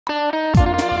Sylhet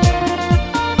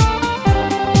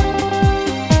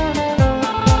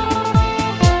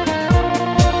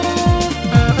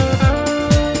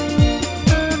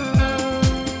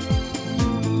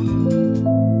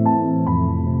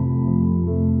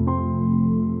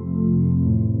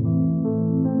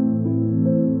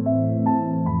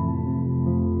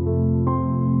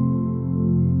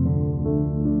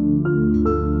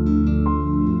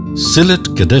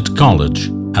Cadet College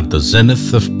at the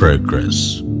zenith of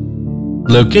progress.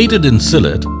 Located in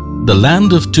Sylhet, the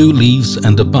land of two leaves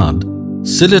and a bud,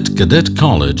 Sylhet Cadet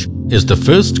College is the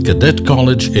first cadet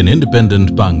college in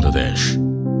independent Bangladesh.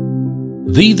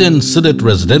 The then Sylhet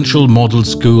Residential Model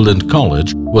School and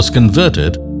College was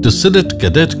converted to Sylhet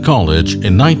Cadet College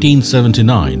in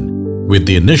 1979 with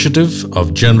the initiative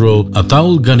of General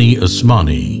Ataul Ghani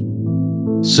Usmani.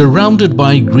 Surrounded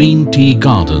by green tea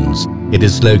gardens, it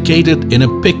is located in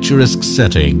a picturesque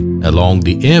setting along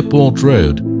the airport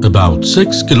road about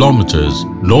 6 kilometers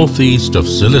northeast of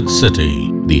Sylhet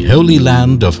city, the holy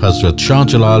land of Hazrat Shah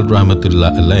Jalal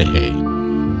Rahmatullah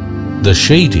Alayhi. The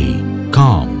shady,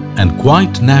 calm and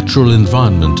quite natural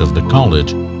environment of the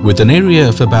college, with an area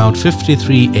of about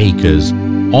 53 acres,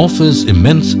 offers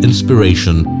immense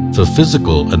inspiration for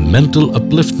physical and mental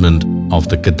upliftment of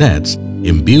the cadets,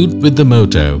 imbued with the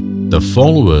motto, "The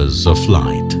Followers of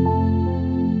Light."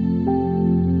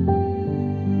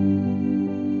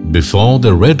 Before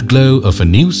the red glow of a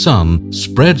new sun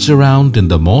spreads around in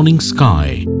the morning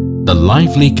sky, the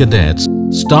lively cadets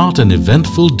start an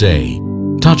eventful day,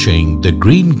 touching the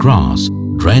green grass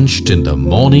drenched in the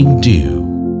morning dew.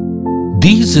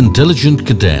 These intelligent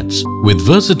cadets with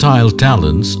versatile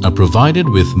talents are provided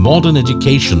with modern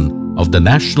education of the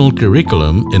national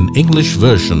curriculum in English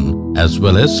version, as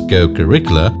well as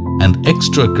co-curricular and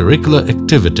extracurricular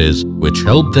activities which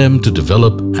help them to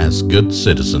develop as good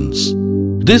citizens.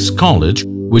 This college,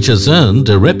 which has earned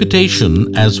a reputation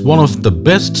as one of the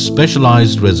best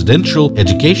specialized residential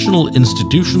educational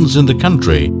institutions in the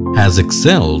country, has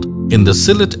excelled in the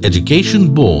Sylhet Education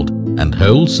Board and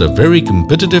holds a very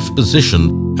competitive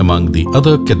position among the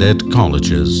other cadet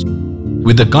colleges.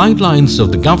 With the guidelines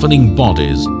of the governing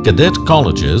bodies, cadet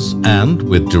colleges, and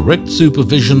with direct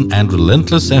supervision and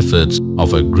relentless efforts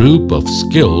of a group of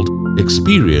skilled,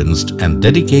 experienced and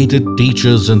dedicated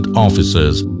teachers and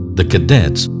officers, the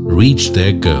cadets reach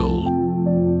their goal.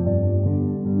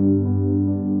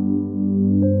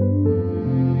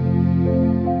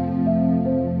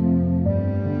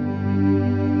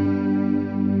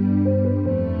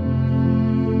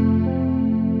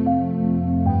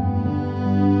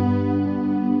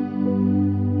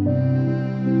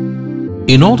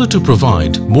 In order to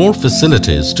provide more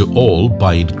facilities to all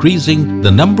by increasing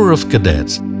the number of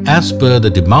cadets as per the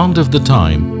demand of the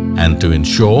time, and to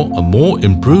ensure a more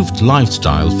improved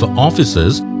lifestyle for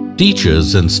officers,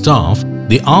 teachers and staff,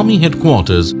 the Army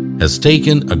Headquarters has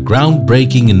taken a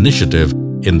groundbreaking initiative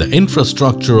in the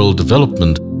infrastructural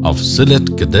development of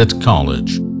Sylhet Cadet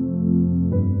College.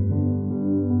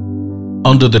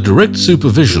 Under the direct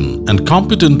supervision and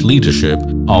competent leadership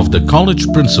of the college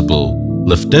principal,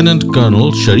 Lieutenant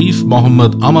Colonel Sharif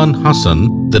Mohammad Aman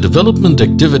Hassan, the development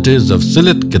activities of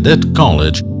Sylhet Cadet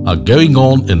College are going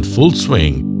on in full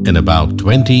swing in about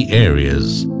 20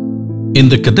 areas. In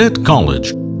the Cadet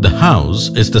College, the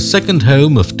house is the second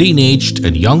home of teenaged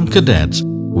and young cadets,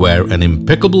 where an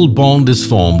impeccable bond is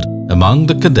formed among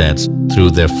the cadets through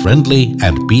their friendly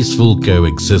and peaceful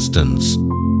coexistence.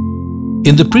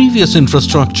 In the previous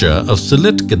infrastructure of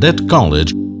Sylhet Cadet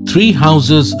College, 3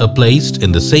 houses are placed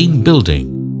in the same building,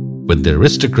 with the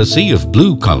aristocracy of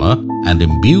blue color and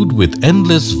imbued with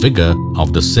endless vigor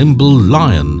of the symbol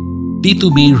lion.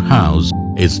 Titumir House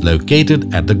is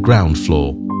located at the ground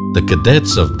floor. The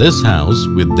cadets of this house,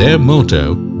 with their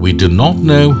motto, "We do not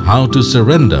know how to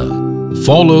surrender,"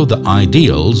 follow the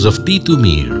ideals of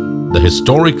Titumir, the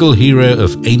historical hero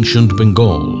of ancient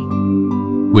Bengal.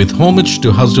 With homage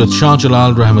to Hazrat Shah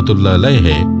Jalal Rahmatullah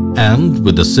Alayhi and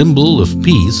with the symbol of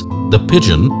peace, the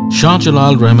pigeon Shah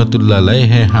Jalal Rahmatullah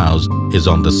Alayhi house is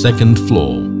on the second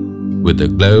floor. With the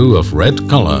glow of red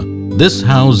color, this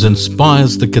house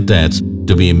inspires the cadets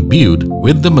to be imbued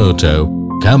with the motto,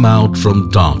 "Come out from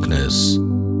darkness."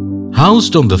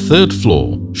 Housed on the 3rd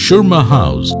floor, Shurma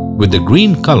House, with the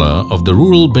green color of the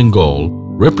rural Bengal,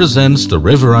 represents the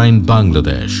riverine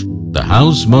Bangladesh. The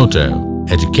house motto,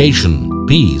 "Education,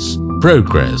 Peace,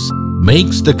 Progress,"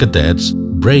 makes the cadets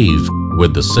brave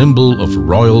with the symbol of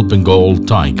Royal Bengal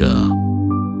Tiger.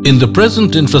 In the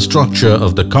present infrastructure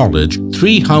of the college,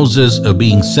 3 houses are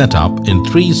being set up in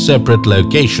 3 separate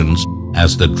locations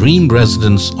as the dream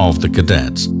residence of the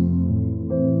cadets.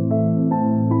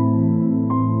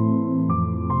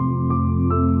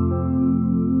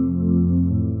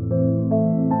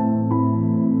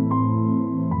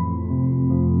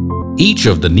 Each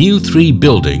of the new 3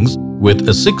 buildings with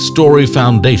a 6-story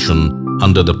foundation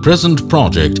under the present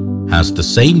project has the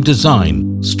same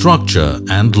design, structure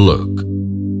and look.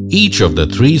 Each of the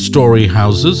 3-story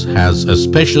houses has a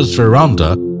spacious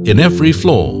veranda in every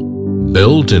floor.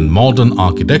 Built in modern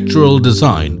architectural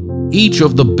design, each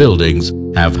of the buildings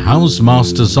have house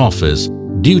master's office,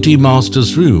 duty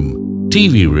master's room,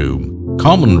 TV room,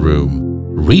 common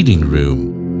room, reading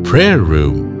room, prayer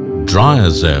room,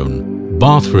 dryer zone,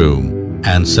 bathroom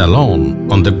and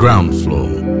salon on the ground floor.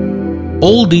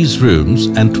 All these rooms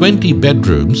and 20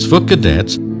 bedrooms for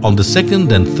cadets on the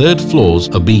 2nd and 3rd floors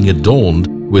are being adorned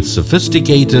with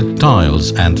sophisticated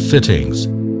tiles and fittings.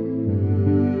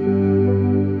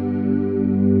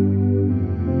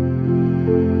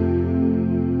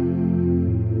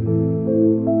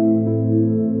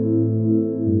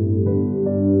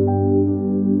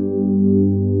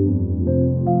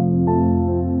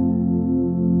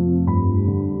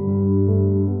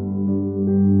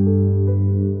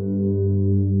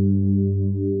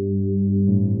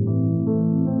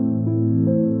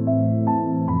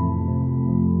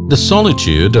 The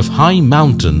solitude of high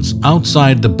mountains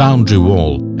outside the boundary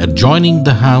wall, adjoining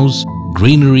the house,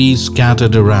 greenery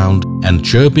scattered around and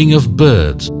chirping of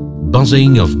birds,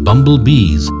 buzzing of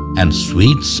bumblebees and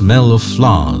sweet smell of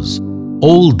flowers.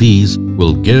 All these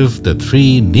will give the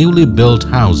 3 newly built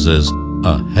houses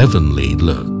a heavenly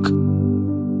look.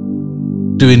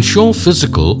 To ensure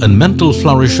physical and mental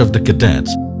flourish of the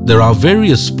cadets, there are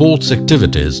various sports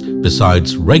activities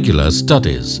besides regular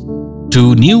studies.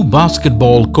 2 new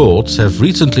basketball courts have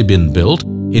recently been built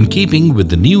in keeping with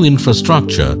the new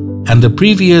infrastructure, and the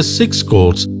previous 6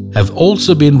 courts have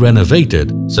also been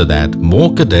renovated so that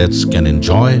more cadets can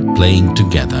enjoy playing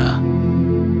together.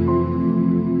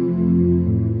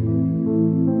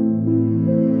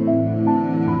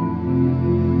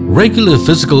 Regular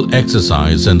physical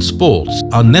exercise and sports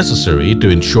are necessary to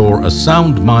ensure a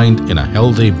sound mind in a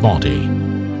healthy body.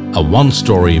 A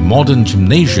 1-story modern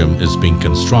gymnasium is being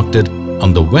constructed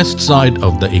on the west side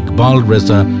of the Iqbal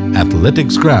Reza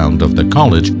athletics ground of the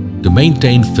college to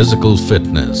maintain physical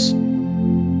fitness.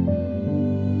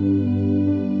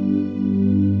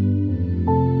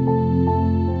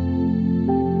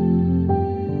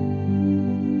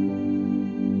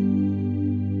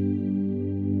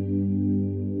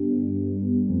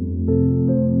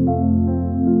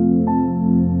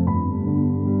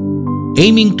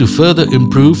 Aiming to further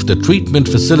improve the treatment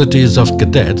facilities of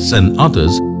cadets and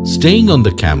others staying on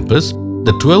the campus,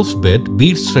 the 12-bed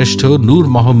Bir Shrestha Noor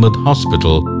Mohammed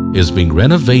Hospital is being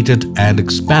renovated and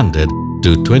expanded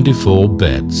to 24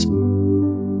 beds.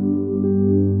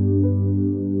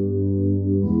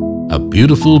 A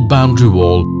beautiful boundary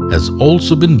wall has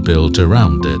also been built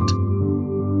around it.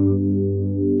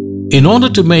 In order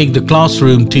to make the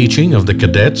classroom teaching of the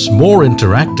cadets more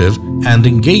interactive and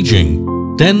engaging,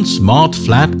 10 smart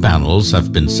flat panels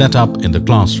have been set up in the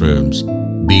classrooms.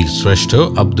 Bir Shrestha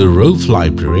Abdur Rauf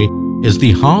Library is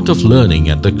the heart of learning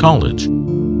at the college.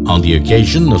 On the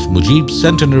occasion of Mujib's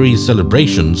centenary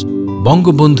celebrations,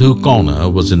 Bangabandhu Corner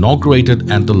was inaugurated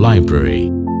at the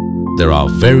library. There are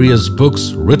various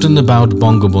books written about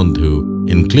Bangabandhu,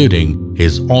 including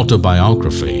his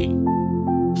autobiography.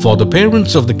 For the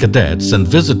parents of the cadets and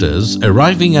visitors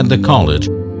arriving at the college,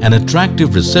 an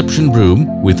attractive reception room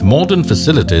with modern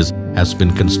facilities has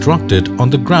been constructed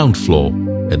on the ground floor,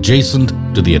 adjacent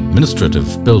to the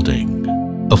administrative building.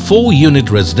 A 4-unit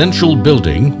residential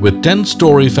building with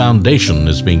 10-story foundation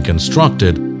is being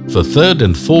constructed for 3rd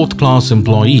and 4th class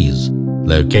employees.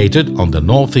 Located on the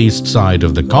northeast side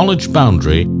of the college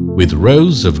boundary with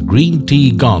rows of green tea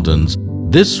gardens,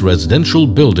 this residential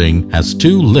building has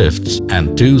 2 lifts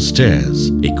and 2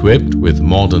 stairs. Equipped with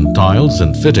modern tiles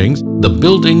and fittings, the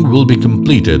building will be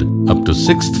completed up to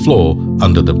 6th floor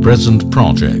under the present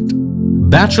project.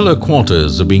 Bachelor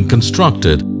quarters are being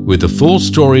constructed with a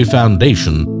 4-story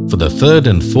foundation for the 3rd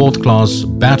and 4th class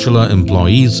bachelor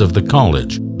employees of the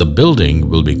college. The building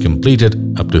will be completed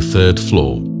up to 3rd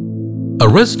floor. A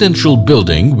residential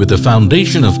building with a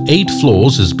foundation of 8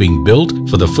 floors is being built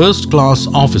for the 1st class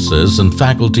officers and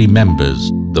faculty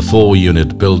members. The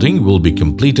 4-unit building will be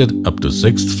completed up to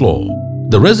 6th floor.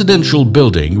 The residential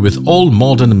building with all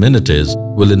modern amenities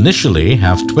will initially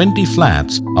have 20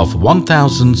 flats of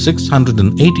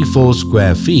 1,684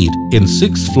 square feet in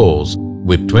 6 floors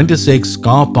with 26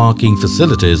 car parking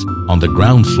facilities on the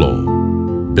ground floor.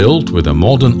 Built with a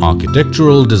modern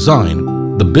architectural design,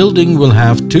 the building will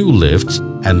have 2 lifts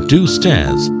and 2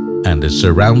 stairs and is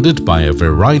surrounded by a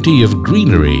variety of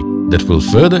greenery that will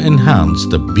further enhance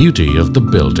the beauty of the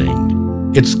building.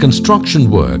 Its construction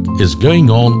work is going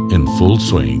on in full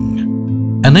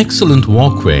swing. An excellent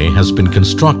walkway has been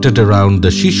constructed around the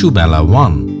Shishu Mela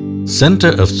 1,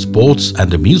 Center of Sports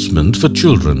and Amusement for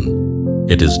Children.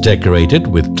 It is decorated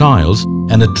with tiles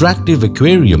and attractive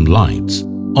aquarium lights.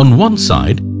 On one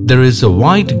side, there is a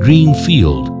wide green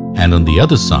field, and on the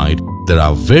other side, there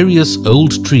are various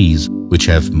old trees which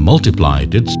have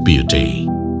multiplied its beauty.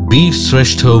 Bir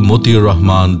Shrestho Motiur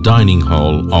Rahman Dining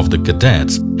Hall of the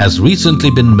Cadets has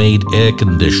recently been made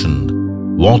air-conditioned.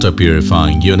 Water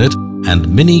purifying unit and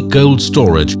mini cold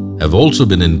storage have also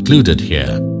been included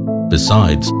here.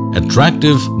 Besides,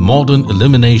 attractive modern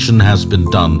illumination has been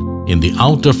done in the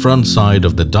outer front side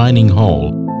of the dining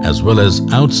hall as well as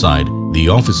outside the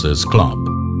officers' club.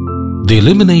 The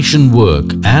illumination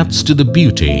work adds to the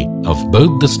beauty of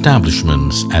both the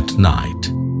establishments at night.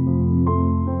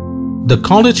 The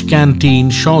college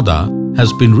canteen Shoda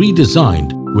has been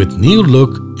redesigned with new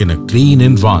look in a clean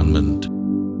environment.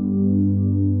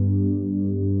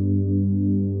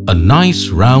 A nice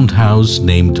roundhouse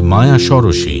named Maya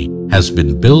Shoroshi has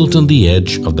been built on the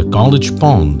edge of the college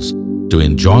ponds to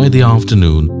enjoy the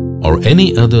afternoon or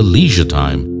any other leisure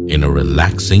time in a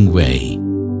relaxing way.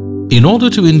 In order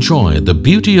to enjoy the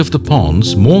beauty of the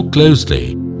ponds more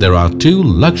closely, there are 2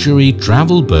 luxury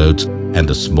travel boats and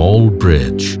a small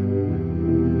bridge.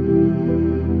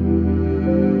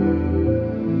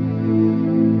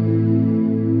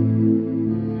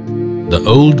 The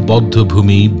old Bodh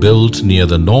Bhumi built near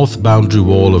the north boundary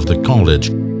wall of the college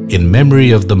in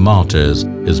memory of the martyrs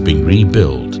is being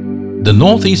rebuilt. The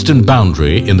northeastern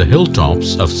boundary in the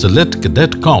hilltops of Sylhet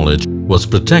Cadet College was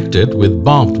protected with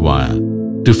barbed wire.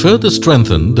 To further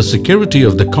strengthen the security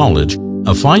of the college,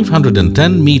 a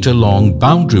 510-meter-long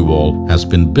boundary wall has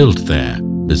been built there.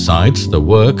 Besides, the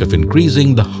work of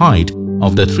increasing the height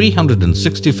of the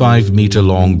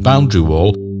 365-meter-long boundary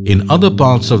wall in other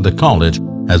parts of the college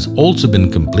has also been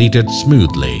completed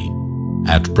smoothly.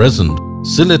 At present,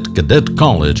 Sylhet Cadet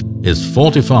College is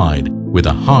fortified with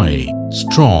a high,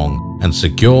 strong and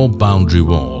secure boundary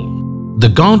wall. The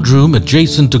guard room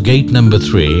adjacent to gate number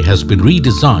 3 has been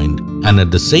redesigned, and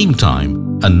at the same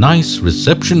time, a nice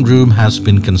reception room has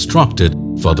been constructed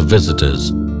for the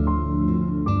visitors.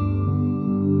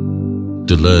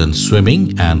 To learn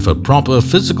swimming and for proper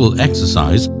physical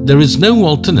exercise, there is no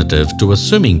alternative to a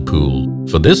swimming pool.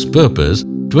 For this purpose,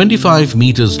 25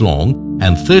 meters long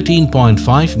and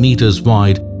 13.5 meters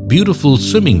wide beautiful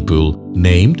swimming pool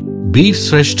named Bir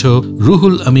Shrestho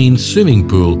Ruhul Amin Swimming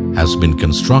Pool has been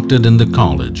constructed in the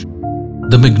college.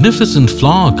 The magnificent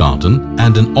flower garden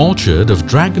and an orchard of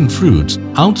dragon fruits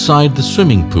outside the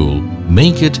swimming pool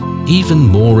make it even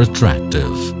more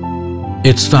attractive.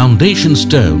 Its foundation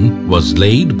stone was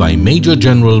laid by Major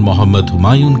General Muhammad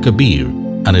Humayun Kabir,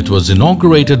 and it was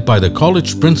inaugurated by the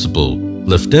college principal,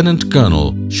 Lieutenant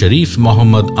Colonel Sharif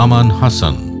Muhammad Aman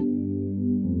Hassan.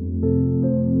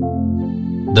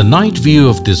 The night view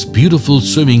of this beautiful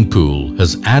swimming pool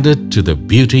has added to the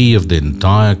beauty of the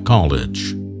entire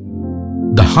college.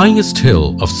 The highest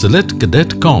hill of Sylhet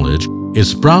Cadet College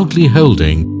is proudly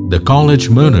holding the college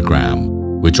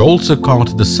monogram, which also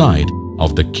caught the sight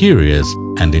of the curious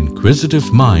and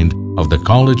inquisitive mind of the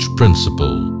college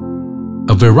principal.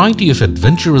 A variety of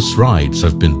adventurous rides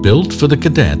have been built for the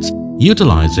cadets,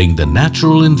 utilizing the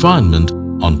natural environment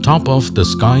on top of the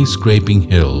skyscraping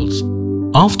hills.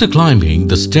 After climbing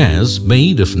the stairs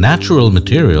made of natural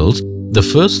materials, the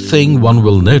first thing one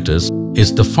will notice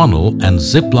is the funnel and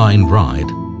zipline ride.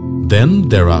 Then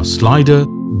there are slider,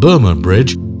 Burma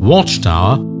Bridge,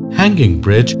 Watchtower, Hanging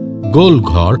Bridge,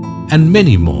 Golghar and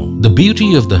many more. The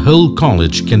beauty of the whole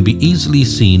college can be easily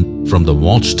seen from the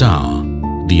Watchtower.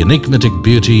 The enigmatic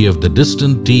beauty of the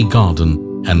distant tea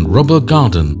garden and rubber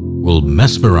garden will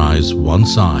mesmerize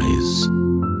one's eyes.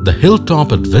 The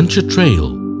Hilltop Adventure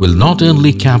Trail will not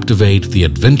only captivate the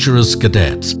adventurous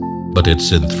cadets, but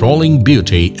its enthralling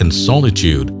beauty and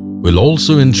solitude will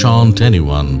also enchant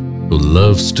anyone who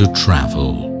loves to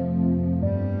travel.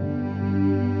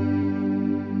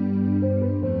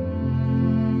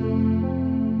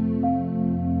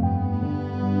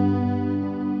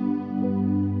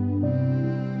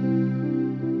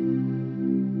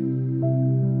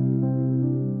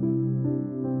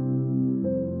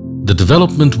 The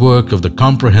development work of the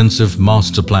comprehensive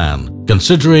master plan,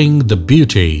 considering the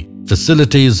beauty,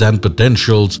 facilities and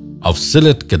potentials of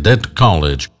Sylhet Cadet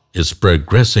College, is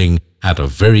progressing at a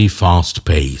very fast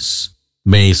pace.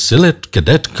 May Sylhet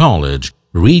Cadet College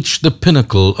reach the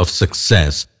pinnacle of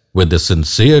success with the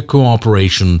sincere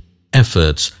cooperation,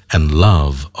 efforts and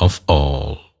love of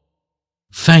all.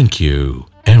 Thank you,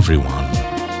 everyone.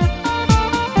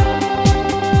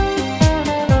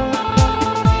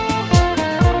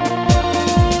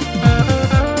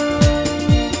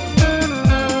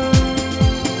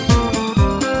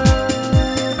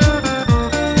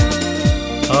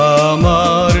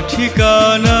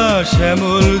 ঠিকানা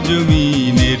শ্যামল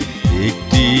জমিনের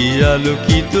একটি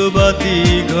আলোকিত বাতি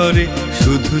ঘরে,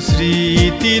 শুধু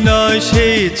স্মৃতি নয়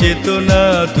সেই চেতনা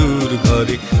দূর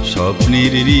ঘরে,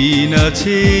 স্বপ্নের ঋণ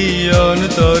আছে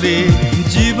অন্তরে।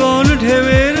 জীবন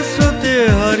ঢেউয়ের স্রোতে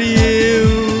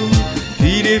হারিয়েও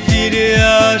ফিরে ফিরে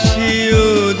আসি ও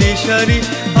দিশারি,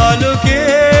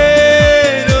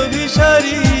 আলোকের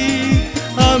অভিসারী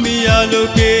আমি,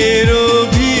 আলোকের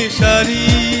অভিসারী,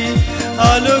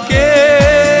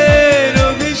 আলোকের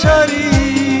অভিসারী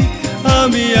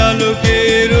আমি, আলোকে